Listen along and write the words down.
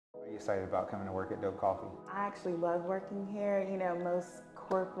excited about coming to work at Dope Coffee? I actually love working here. You know, most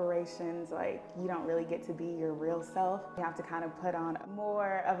corporations, like, you don't really get to be your real self. You have to kind of put on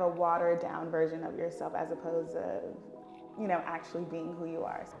more of a watered down version of yourself as opposed to, you know, actually being who you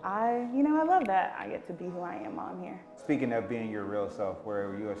are. So I love that. I get to be who I am while I'm here. Speaking of being your real self,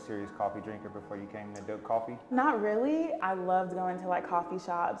 were you a serious coffee drinker before you came to Dope Coffee? Not really. I loved going to like coffee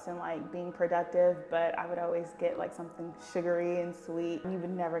shops and like being productive, but I would always get like something sugary and sweet. You would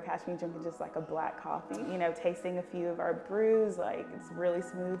never catch me drinking just like a black coffee. You know, tasting a few of our brews, like it's really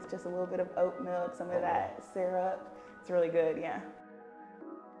smooth, just a little bit of oat milk, some of that syrup. It's really good, yeah.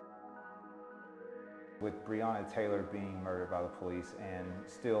 With Breonna Taylor being murdered by the police and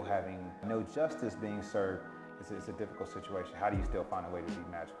still having no justice being served, it's a difficult situation. How do you still find a way to be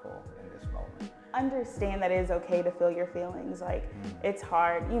magical in this moment? Understand that it is okay to feel your feelings. Like, it's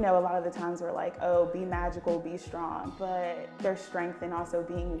hard. You know, a lot of the times we're like, oh, be magical, be strong. But there's strength in also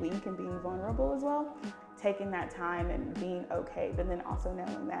being weak and being vulnerable as well. Taking that time and being okay, but then also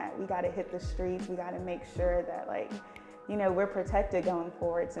knowing that we got to hit the streets. We got to make sure that, like, you know, we're protected going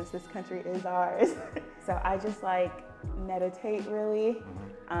forward since this country is ours. So I just like meditate really.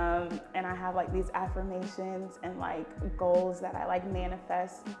 And I have like these affirmations and like goals that I like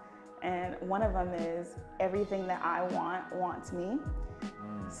manifest. And one of them is everything that I want wants me.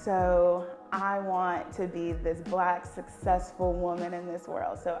 So I want to be this Black successful woman in this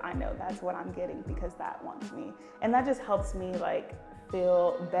world. So I know that's what I'm getting because that wants me. And that just helps me like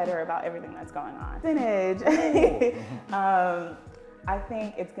feel better about everything that's going on. Spinach. I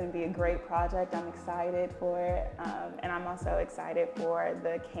think it's going to be a great project. I'm excited for it, and I'm also excited for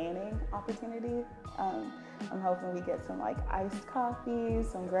the canning opportunity. I'm hoping we get some like iced coffees,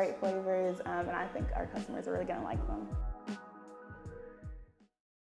 some great flavors, and I think our customers are really going to like them.